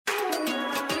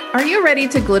Are you ready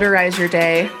to glitterize your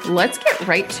day? Let's get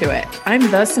right to it.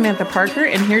 I'm the Samantha Parker,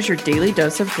 and here's your daily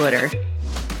dose of glitter.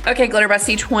 Okay, Glitter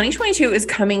Bestie, 2022 is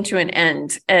coming to an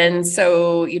end. And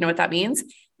so you know what that means?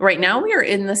 Right now, we are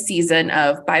in the season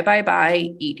of buy, buy,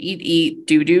 buy, eat,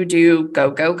 do,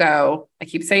 go, go, go. I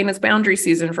keep saying it's boundary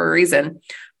season for a reason.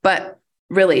 But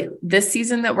really, this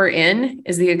season that we're in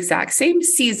is the exact same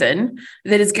season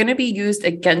that is going to be used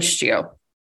against you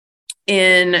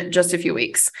in just a few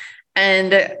weeks.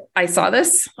 And I saw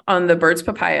this on the Birds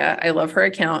Papaya. I love her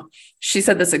account. She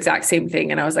said this exact same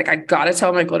thing. And I was like, I got to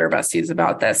tell my glitter besties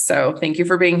about this. So thank you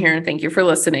for being here and thank you for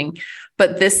listening.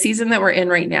 But this season that we're in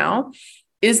right now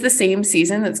is the same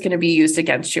season that's going to be used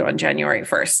against you on January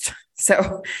 1st.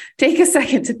 So take a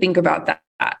second to think about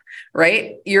that,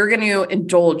 right? You're going to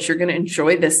indulge, you're going to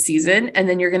enjoy this season, and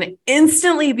then you're going to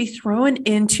instantly be thrown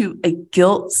into a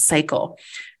guilt cycle.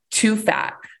 Too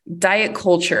fat, diet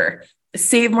culture,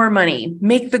 save more money,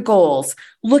 make the goals,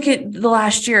 look at the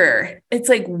last year. It's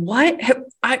like, what?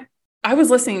 I was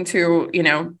listening to,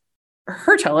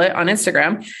 her tell it on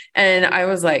Instagram, and I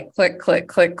was like, click, click,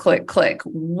 click, click, click.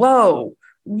 Whoa,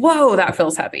 that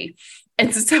feels heavy.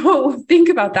 And so think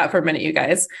about that for a minute, you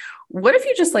guys. What if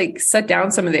you just set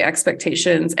down some of the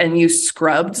expectations and you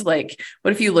scrubbed? What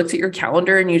if you looked at your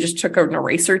calendar and you just took an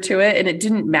eraser to it, and it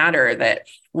didn't matter that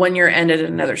one year ended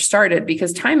and another started,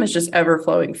 because time is just ever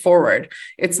flowing forward.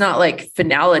 It's not like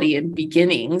finality and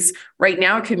beginnings. Right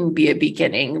now can be a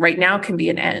beginning. Right now can be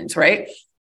an end, right?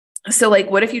 So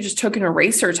what if you just took an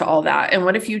eraser to all that? And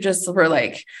what if you just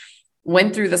were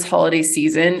went through this holiday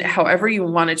season, however you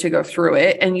wanted to go through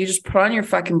it, and you just put on your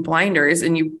fucking blinders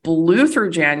and you blew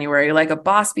through January like a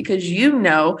boss, because you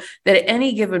know that at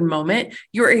any given moment,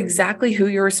 you're exactly who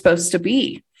you're supposed to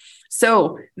be.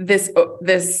 So this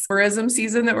tourism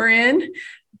season that we're in,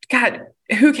 God,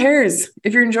 who cares?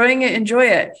 If you're enjoying it, enjoy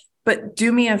it. But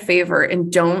do me a favor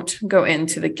and don't go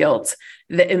into the guilt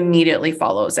that immediately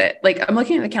follows it. I'm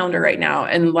looking at the calendar right now,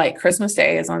 and Christmas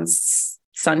Day is on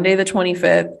Sunday, the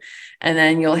 25th. And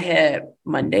then you'll hit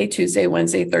Monday, Tuesday,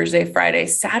 Wednesday, Thursday, Friday,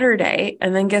 Saturday.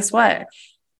 And then guess what?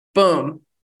 Boom.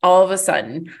 All of a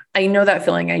sudden, I know that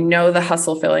feeling. I know the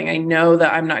hustle feeling. I know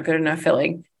that I'm not good enough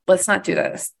feeling. Let's not do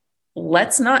this.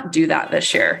 Let's not do that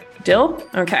this year. Deal?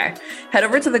 Okay. Head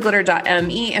over to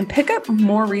theglitter.me and pick up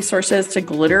more resources to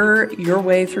glitter your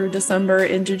way through December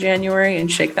into January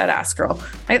and shake that ass, girl.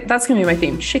 That's going to be my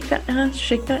theme. Shake that ass,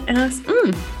 shake that ass.